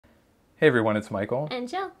Hey everyone, it's Michael and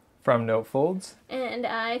Jill from Note Folds. And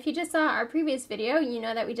if you just saw our previous video, you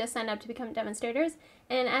know that we just signed up to become demonstrators.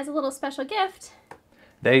 And as a little special gift,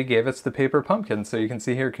 they gave us the paper pumpkin. So you can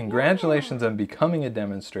see here, congratulations on becoming a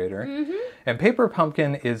demonstrator. And Paper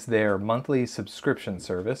Pumpkin is their monthly subscription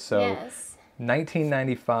service. So yes.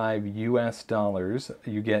 $19.95 US.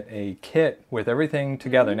 You get a kit with everything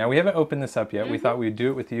together. Now we haven't opened this up yet. We thought we'd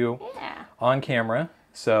do it with you on camera.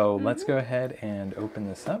 So let's go ahead and open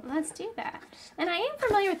this up. Let's do that. And I am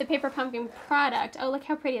familiar with the Paper Pumpkin product. Oh, look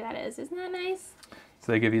how pretty that is. Isn't that nice?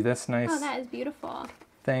 So they give you this nice that is beautiful.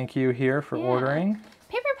 Thank you here for ordering.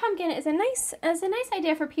 Paper Pumpkin is a nice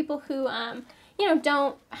idea for people who you know,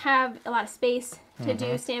 don't have a lot of space to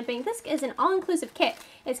do stamping. This is an all-inclusive kit.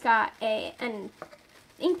 It's got an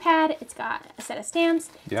ink pad, it's got a set of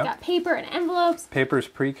stamps, it's got paper and envelopes. Paper's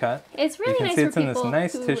pre-cut. It's really nice for people in this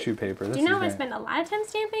nice tissue paper. This do not want to spend a lot of time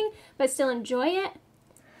stamping, but still enjoy it.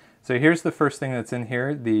 So here's the first thing that's in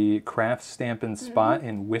here, the craft Stampin' Spot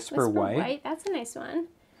in Whisper White. That's a nice one.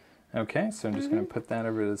 Okay, so I'm just going to put that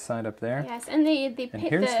over to the side up there. Yes, and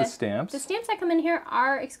here's the stamps. The stamps that come in here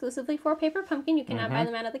are exclusively for Paper Pumpkin. You cannot buy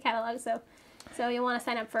them out of the catalog, so you'll want to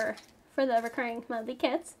sign up for the recurring monthly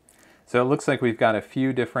kits. So it looks like we've got a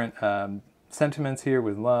few different sentiments here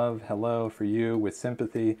with love, hello, for you, with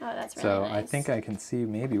sympathy. Oh, that's really so nice. I think I can see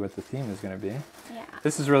maybe what the theme is going to be. Yeah.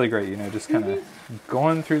 This is really great, you know, just kind of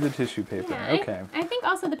going through the tissue paper. Yeah, okay. I think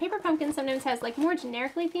also the Paper Pumpkin sometimes has like more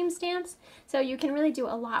generically themed stamps, so you can really do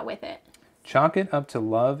a lot with it. Chalk it up to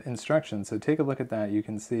love instructions. So take a look at that. You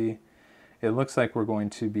can see it looks like we're going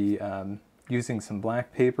to be using some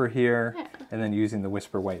black paper here and then using the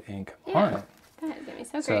Whisper White ink on it. That is going to be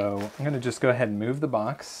so great. So I'm going to just go ahead and move the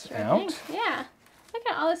box out. Yeah. Look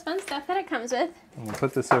at all this fun stuff that it comes with. And we'll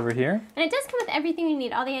put this over here. And it does come with everything you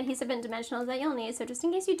need, all the adhesive and dimensionals that you'll need. So just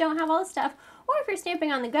in case you don't have all the stuff, or if you're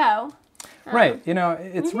stamping on the go. Right. You know,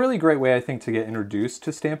 it's a really great way, I think, to get introduced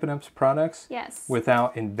to Stampin' Up's products. Yes.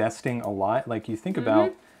 Without investing a lot. Like you think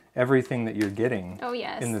about everything that you're getting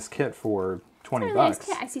in this kit for 20 bucks.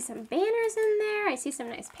 Nice. I see some banners in there. I see some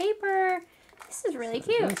nice paper. This is really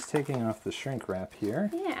cute. Just taking off the shrink wrap here.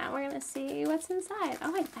 Yeah, we're going to see what's inside.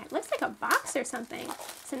 Oh, it looks like a box or something.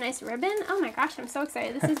 It's a nice ribbon. Oh my gosh, I'm so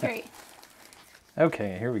excited. This is great.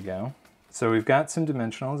 Okay, here we go. So we've got some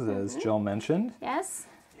dimensionals, as Jill mentioned. Yes.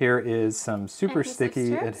 Here is some super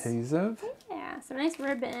sticky adhesive. Yeah, some nice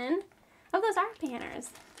ribbon. Oh, those are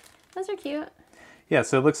banners. Those are cute. Yeah,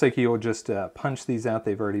 so it looks like you'll just punch these out.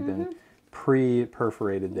 They've already been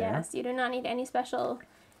pre-perforated there. Yes, you do not need any special...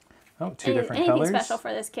 Oh, two different colors. Anything special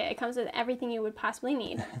for this kit. It comes with everything you would possibly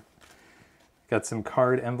need. Got some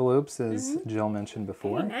card envelopes, as Jill mentioned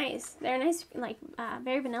before. Very nice. They're nice, like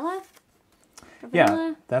very vanilla.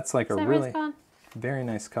 Yeah, that's like a really very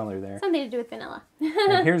nice color there. Something to do with vanilla.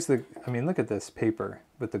 And here's I mean, look at this paper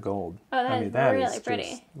with the gold. Oh, that is really pretty.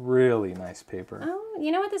 Just really nice paper. Oh,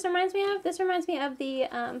 you know what this reminds me of? This reminds me of the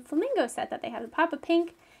Flamingo set that they have. The Pop of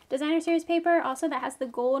Pink Designer Series paper. Also, that has the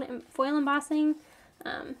gold and foil embossing.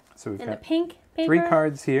 So we've got the pink paper. 3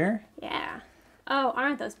 cards here. Yeah. Oh,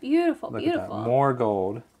 aren't those beautiful? Look beautiful. At that. More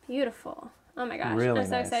gold. Beautiful. Oh my gosh. Really I'm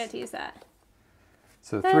so nice. excited to use that.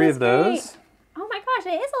 So 3 of those. Great. Oh my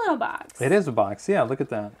gosh, it is a little box. It is a box. Yeah, look at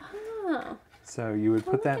that. Oh. So you would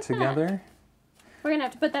put that together. We're going to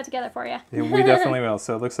have to put that together for you. Yeah, we definitely will.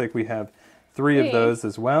 So it looks like we have 3 of those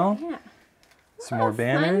as well. Yeah. Some more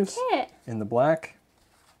banners in the black.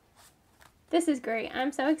 This is great.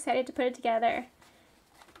 I'm so excited to put it together.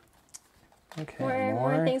 Okay,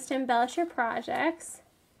 more things to embellish your projects.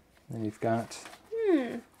 And you've got...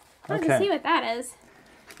 I want to see what that is.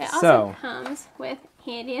 It also So, comes with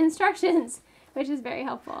handy instructions, which is very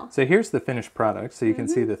helpful. So here's the finished product. So you can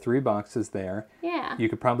see the 3 boxes there. Yeah. You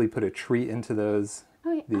could probably put a treat into those.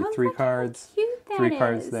 Oh, yeah. The 3 cards. How cute that 3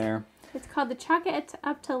 cards is. there. It's called the Chalk It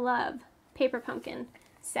Up to Love Paper Pumpkin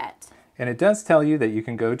set. And it does tell you that you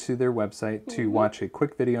can go to their website to watch a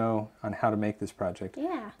quick video on how to make this project.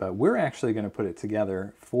 Yeah. But we're actually going to put it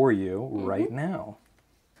together for you right now.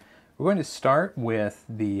 We're going to start with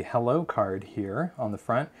the hello card here on the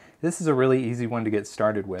front. This is a really easy one to get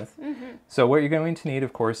started with. So what you're going to need,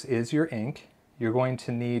 of course, is your ink. You're going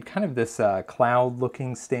to need kind of this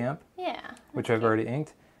cloud-looking stamp, which I've already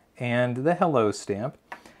inked, and the hello stamp.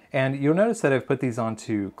 And you'll notice that I've put these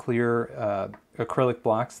onto clear acrylic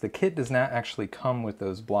blocks. The kit does not actually come with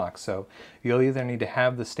those blocks, so you'll either need to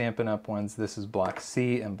have the Stampin' Up! Ones. This is block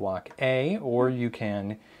C and block A, or you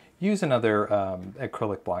can use another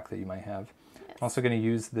acrylic block that you might have. I'm also going to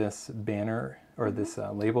use this banner, or this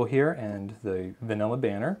label here, and the vanilla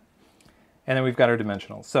banner. And then we've got our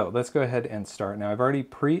dimensionals. So let's go ahead and start. Now I've already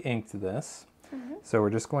pre-inked this. So we're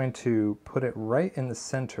just going to put it right in the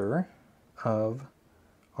center of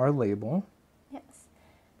our label. Yes.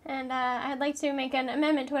 And I'd like to make an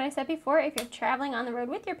amendment to what I said before. If you're traveling on the road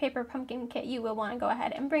with your paper pumpkin kit, you will want to go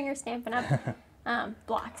ahead and bring your Stampin' Up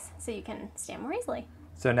blocks so you can stamp more easily.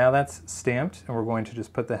 So now that's stamped, and we're going to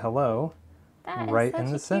just put the hello right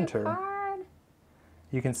in the center. Card.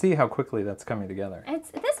 You can see how quickly that's coming together.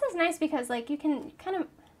 This is nice because like you can kind of,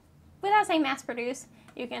 without saying mass produce,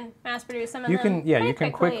 you can mass produce some of them. You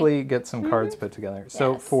can quickly get some cards put together.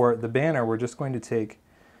 So for the banner, we're just going to take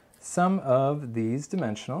some of these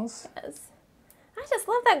dimensionals. Yes. I just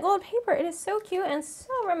love that gold paper. It is so cute and so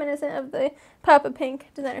reminiscent of the Papa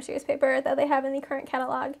Pink Designer Series paper that they have in the current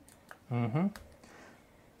catalog.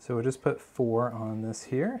 So we'll just put 4 on this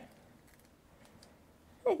here.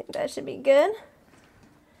 I think that should be good.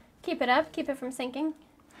 Keep it up. Keep it from sinking.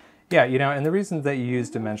 Yeah, you know, and the reason that you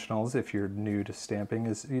use dimensionals if you're new to stamping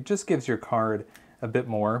is it just gives your card a bit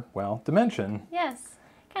more, well, dimension. Yes.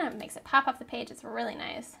 Kind of makes it pop off the page. It's really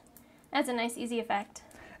nice. That's a nice, easy effect.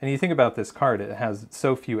 And you think about this card, it has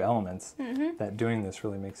so few elements that doing this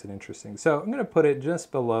really makes it interesting. So I'm going to put it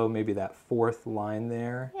just below maybe that 4th line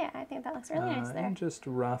there. Yeah, I think that looks really nice there. And just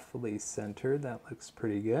roughly centered. That looks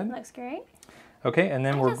pretty good. Looks great. Okay, and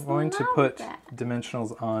then we're going to put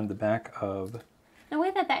dimensionals on the back of... The way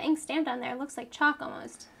that ink stamped on there looks like chalk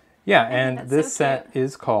almost. Yeah, and this set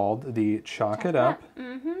is called the Chalk It Up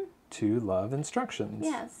to Love Instructions.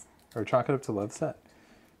 Yes. Or Chalk It Up to Love set.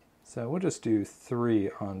 So we'll just do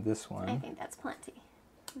 3 on this one. I think that's plenty.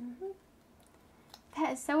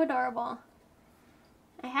 That is so adorable.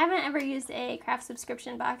 I haven't ever used a craft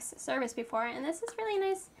subscription box service before, and this is really a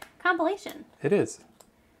nice compilation. It is.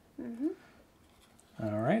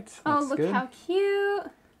 All right. Oh, look how cute.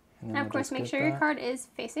 And of course, make sure your card is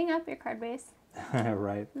facing up, your card base.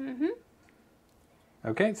 Right.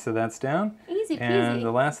 Okay, so that's down. Easy peasy. And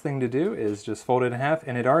the last thing to do is just fold it in half,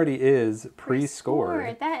 and it already is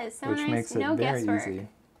pre-scored. That is so nice. Which makes it very easy.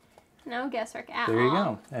 No guesswork at all. There you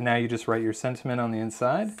go. And now you just write your sentiment on the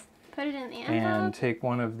inside. Put it in the envelope. And take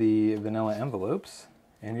one of the vanilla envelopes,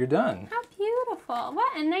 and you're done. How beautiful.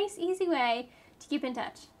 What a nice, easy way to keep in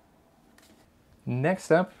touch.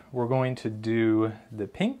 Next up, we're going to do the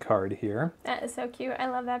pink card here. That is so cute. I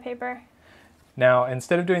love that paper. Now,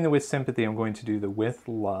 instead of doing the With Sympathy, I'm going to do the With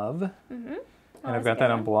Love. And I've got that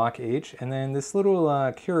on block H. And then this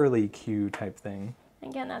little curly Q type thing.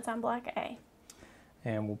 Again, that's on block A.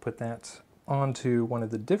 And we'll put that onto one of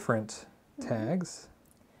the different tags.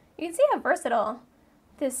 You can see how versatile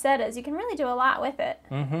this set is. You can really do a lot with it.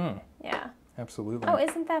 Yeah. Absolutely. Oh,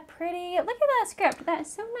 isn't that pretty? Look at that script. That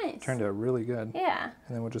is so nice. Turned out really good. Yeah.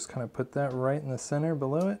 And then we'll just kind of put that right in the center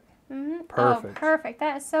below it. Perfect. Oh, perfect.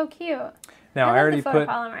 That is so cute. Now I already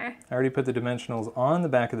put the dimensionals on the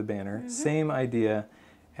back of the banner. Same idea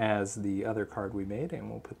as the other card we made, and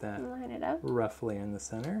we'll put that roughly in the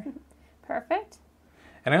center. Perfect.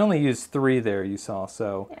 And I only used 3 there, you saw.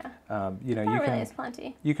 So you know,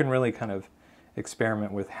 you can really kind of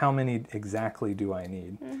experiment with how many exactly do I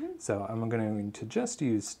need. So I'm going to just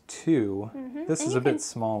use 2. This is a bit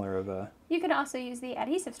smaller of a... You could also use the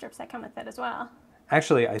adhesive strips that come with it as well.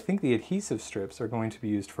 Actually, I think the adhesive strips are going to be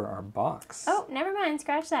used for our box. Oh, never mind.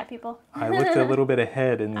 Scratch that, people. I looked a little bit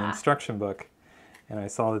ahead in the instruction book, and I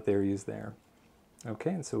saw that they were used there.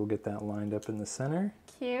 Okay, and so we'll get that lined up in the center.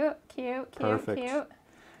 Cute, cute, cute, Perfect. cute.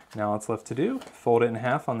 Now all it's left to do, fold it in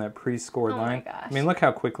half on that pre-scored line. My gosh. I mean, look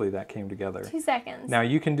how quickly that came together. 2 seconds. Now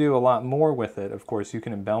you can do a lot more with it. Of course, you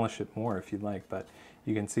can embellish it more if you'd like, but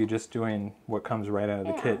you can see just doing what comes right out of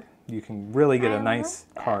the kit, you can really get a nice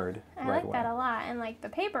card right away. I like that a lot, and like the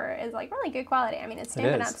paper is like really good quality. I mean, it's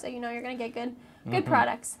Stampin' Up, so you know you're going to get good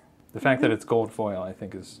products. The fact that it's gold foil, I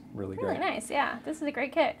think, is really great. Really nice, yeah. This is a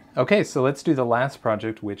great kit. Okay, so let's do the last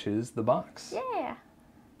project, which is the box. Yeah.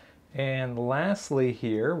 And lastly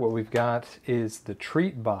here, what we've got is the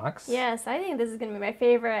treat box. Yes, I think this is going to be my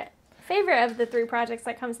favorite of the 3 projects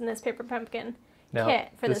that comes in this paper pumpkin kit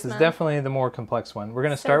for this month. This is definitely the more complex one. We're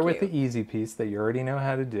going to start with the easy piece that you already know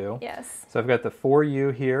how to do. Yes. So I've got the For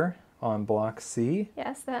You here on block C.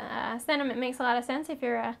 Yes, the sentiment makes a lot of sense if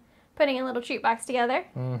you're putting a little treat box together.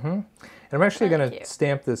 And I'm actually going to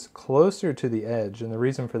stamp this closer to the edge, and the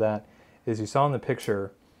reason for that is you saw in the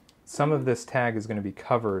picture some of this tag is going to be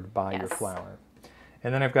covered by your flower.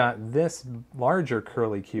 And then I've got this larger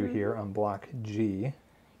curly Q here on block G.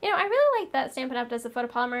 You know, I really like that Stampin' Up! Does the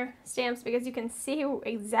photopolymer stamps because you can see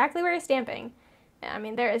exactly where you're stamping. I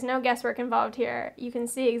mean, there is no guesswork involved here. You can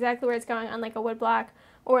see exactly where it's going on like a wood block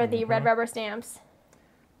or the red rubber stamps.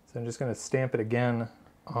 So I'm just going to stamp it again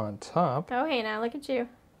on top. Oh, hey now, look at you.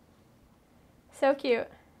 So cute.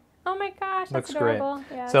 Oh my gosh, that's Looks adorable.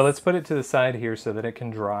 great. Yes. So let's put it to the side here so that it can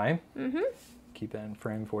dry. Mm-hmm. Keep that in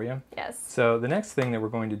frame for you. Yes. So the next thing that we're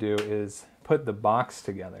going to do is put the box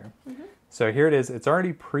together. Mm-hmm. So here it is. It's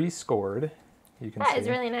already pre-scored. You can see. That is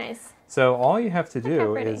really nice. So all you have to Look how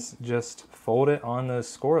do pretty. is just fold it on those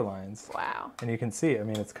score lines. Wow. And you can see, I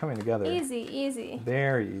mean, it's coming together Easy, easy.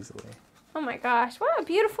 very easily. Oh my gosh, what a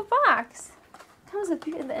beautiful box. Comes with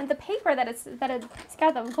the paper that it's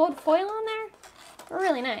got the gold foil on there.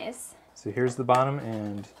 Really nice. So here's the bottom,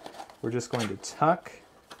 and we're just going to tuck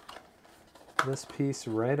this piece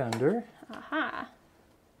right under, Aha.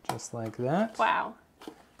 just like that. Wow.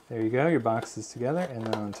 There you go, your box is together, and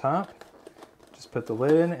then on top, just put the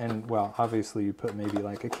lid in, and well, obviously you put maybe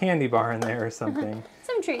like a candy bar in there or something.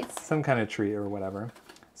 Some treats. Some kind of treat or whatever.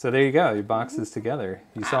 So there you go, your box is together.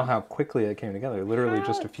 You saw how quickly it came together, literally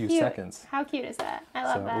just a few cute. seconds. How cute is that? I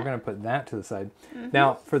love that. So we're going to put that to the side.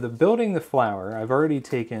 Now, for the building the flower, I've already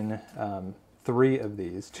taken 3 of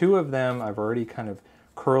these. 2 of them I've already kind of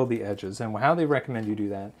curled the edges. And how they recommend you do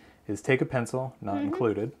that is take a pencil, not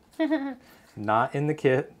included, not in the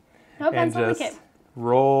kit, No and pencil in the just kit.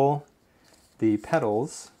 roll the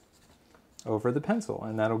petals over the pencil.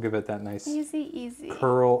 And that'll give it that nice Easy, easy.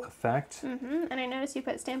 curl effect. And I noticed you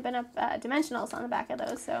put Stampin' Up dimensionals on the back of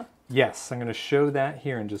those, so Yes, I'm going to show that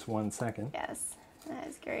here in just 1 second. yes, that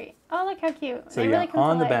is great. Oh, look how cute. So They yeah, really come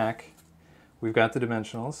on to the life. back, we've got the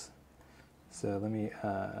dimensionals. So let me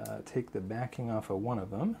take the backing off of one of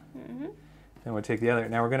them. And we'll take the other.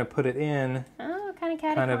 Now we're going to put it in Oh, kind of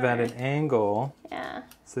catty kind of at an angle Yeah.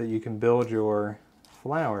 so that you can build your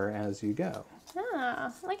flower as you go.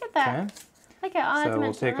 Oh, look at that. Okay? Look at all that So we'll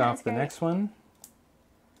dimensional. take That off is the great. next one.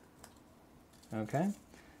 Okay.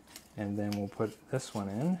 And then we'll put this one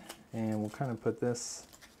in. And we'll kind of put this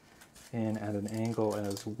in at an angle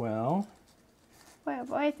as well. Boy, oh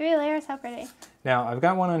boy, 3 layers, how pretty. Now, I've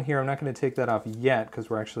got one on here. I'm not going to take that off yet because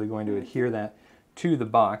we're actually going to adhere that to the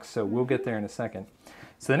box, so we'll get there in a second.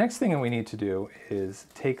 So the next thing that we need to do is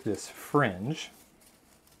take this fringe.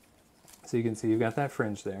 So you can see you've got that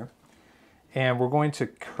fringe there. And we're going to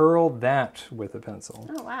curl that with a pencil.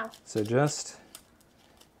 Oh, wow. So just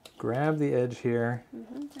grab the edge here.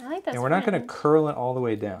 I like this And we're not going to fringe. curl it all the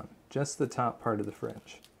way down, just the top part of the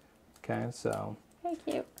fringe. Okay, so Very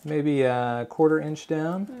cute. maybe a 1/4 inch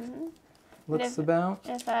down. Looks about.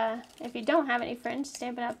 If you don't have any fringe,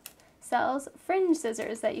 Stampin' Up sells fringe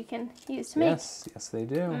scissors that you can use to make. Yes, they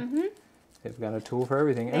do. They've got a tool for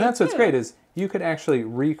everything. And They that's what's do. great is you could actually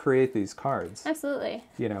recreate these cards, Absolutely.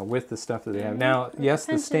 you know, with the stuff that they have. Now, yes,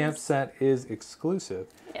 the stamp pinches. set is exclusive,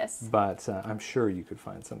 Yes, but I'm sure you could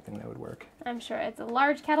find something that would work. I'm sure. It's a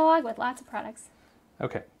large catalog with lots of products.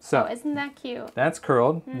 Okay, so Oh, isn't that cute? that's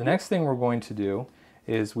curled. The next thing we're going to do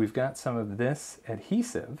is we've got some of this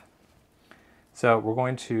adhesive. So we're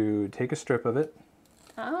going to take a strip of it,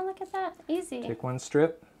 Oh, look at that. Easy. take one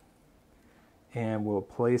strip, and we'll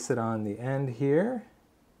place it on the end here,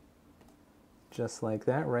 just like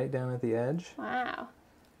that, right down at the edge. Wow.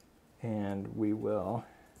 And we will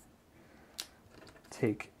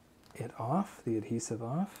take it off, the adhesive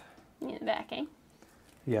off. You need the backing.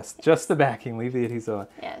 Yes, just the backing, leave the adhesive on.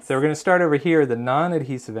 Yes. So we're going to start over here, the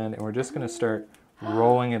non-adhesive end, and we're just going to start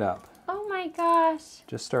rolling it up. Oh my gosh.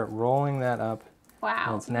 Just start rolling that up. Wow.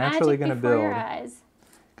 And it's naturally Magic gonna before your build. eyes.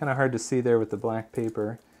 Kind of hard to see there with the black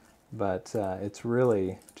paper, but it's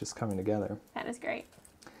really just coming together. That is great.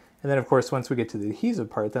 And then, of course, once we get to the adhesive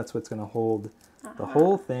part, that's what's going to hold the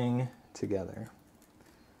whole thing together.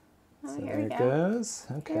 Oh, So here there we it go. goes.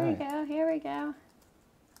 Okay. Here we go. Here we go.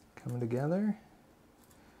 Coming together.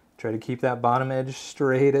 Try to keep that bottom edge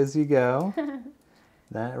straight as you go.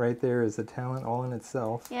 That right there is a talent all in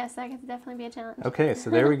itself. Yes, that could definitely be a challenge. Okay, so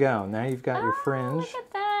there we go. Now you've got your fringe. Look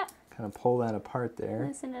at that. Kind of pull that apart there.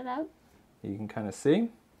 Loosen it up. You can kind of see.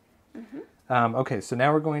 Okay, so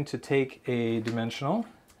now we're going to take a dimensional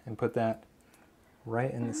and put that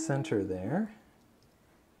right in the center there.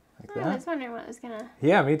 Like I was that. wondering what was gonna.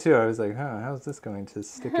 Yeah, me too. I was like, huh, how's this going to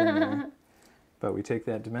stick in there? But we take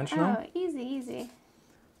that dimensional, Oh, easy, easy.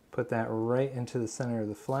 put that right into the center of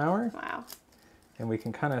the flower, Wow. and we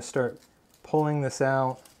can kind of start pulling this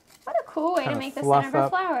out, What a cool way to Kinda make the fluff center of a up.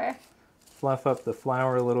 flower. fluff up the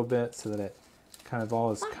flower a little bit so that it kind of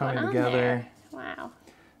all is What's coming going on together. there? Wow.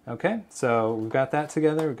 Okay, so we've got that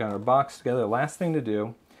together. We've got our box together. The last thing to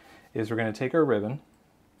do is we're going to take our ribbon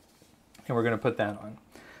and we're going to put that on.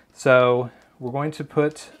 So we're going to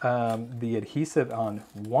put the adhesive on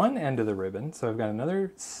one end of the ribbon. So I've got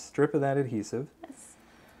another strip of that adhesive. Yes.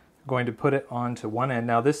 Going to put it onto one end.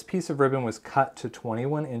 Now this piece of ribbon was cut to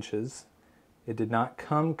 21 inches. It did not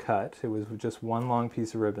come cut. It was just one long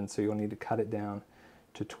piece of ribbon, so you'll need to cut it down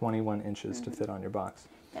to 21 inches to fit on your box.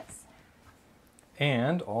 Yes.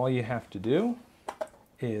 And all you have to do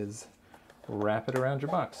is wrap it around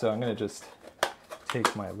your box. So I'm going to just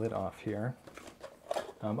take my lid off here.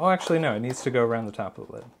 Oh, actually, no, it needs to go around the top of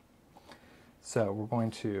the lid. So we're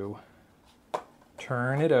going to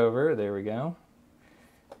turn it over. There we go.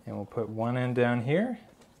 And we'll put one end down here.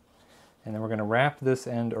 And then we're going to wrap this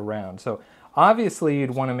end around. So obviously,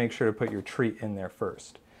 you'd want to make sure to put your treat in there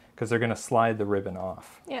first, because they're going to slide the ribbon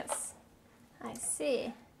off. Yes. I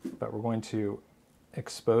see. But we're going to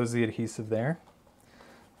expose the adhesive there.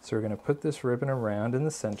 So we're going to put this ribbon around in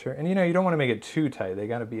the center. And you know, you don't want to make it too tight. They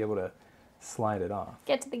got to be able to slide it off.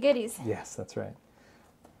 Get to the goodies. Yes, that's right.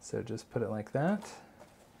 So just put it like that.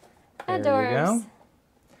 Adorbs. There you go.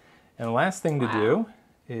 And the last thing to do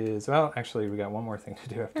is, well, actually, we got one more thing to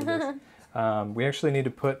do after this. We actually need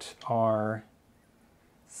to put our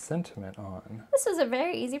sentiment on. This was a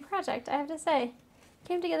very easy project, I have to say.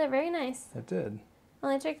 Came together very nice. It did.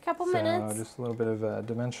 Only took a couple minutes. So just a little bit of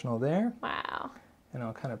dimensional there. Wow. And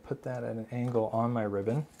I'll kind of put that at an angle on my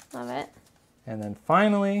ribbon. Love it. And then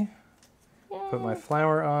finally, Yay. put my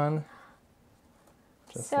flower on.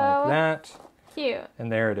 Just so like that. Cute. And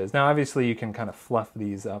there it is. Now obviously you can kind of fluff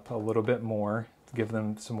these up a little bit more to give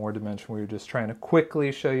them some more dimension. We were just trying to quickly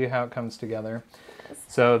show you how it comes together.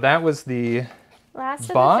 So that was the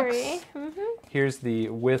last box. of the 3. Here's the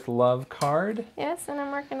With Love card. Yes, and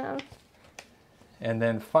I'm working on. And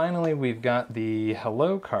then finally we've got the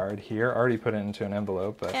Hello card here. Already put it into an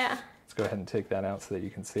envelope, but Yeah. let's go ahead and take that out so that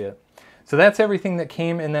you can see it. So that's everything that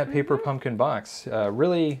came in that paper pumpkin box.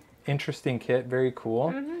 Really interesting kit, very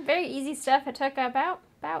cool. Very easy stuff. It took about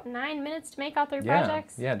 9 minutes to make all 3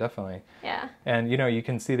 projects. Yeah, definitely. Yeah. And you know, you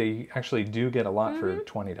can see that you actually do get a lot for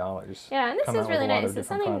 $20. Yeah, and this Come out is with really a lot nice. of It's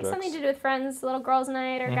different something projects. to do with friends, little girls'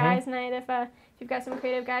 night or guys' night if you've got some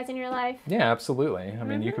creative guys in your life. Yeah, absolutely. I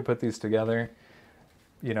mean, you could put these together.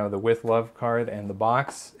 You know, the With Love card and the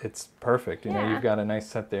box, it's perfect. You know, Yeah. you've got a nice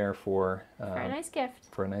set there for For a nice gift.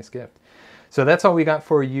 for a nice gift. So that's all we got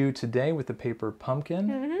for you today with the paper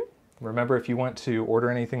pumpkin. Remember, if you want to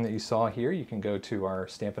order anything that you saw here, you can go to our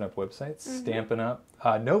Stampin' Up website, Stampin' Up,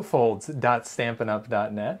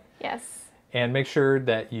 notefolds.stampinup.net. Yes. And make sure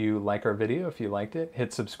that you like our video if you liked it.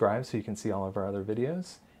 Hit subscribe so you can see all of our other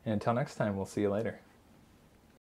videos. And until next time, we'll see you later.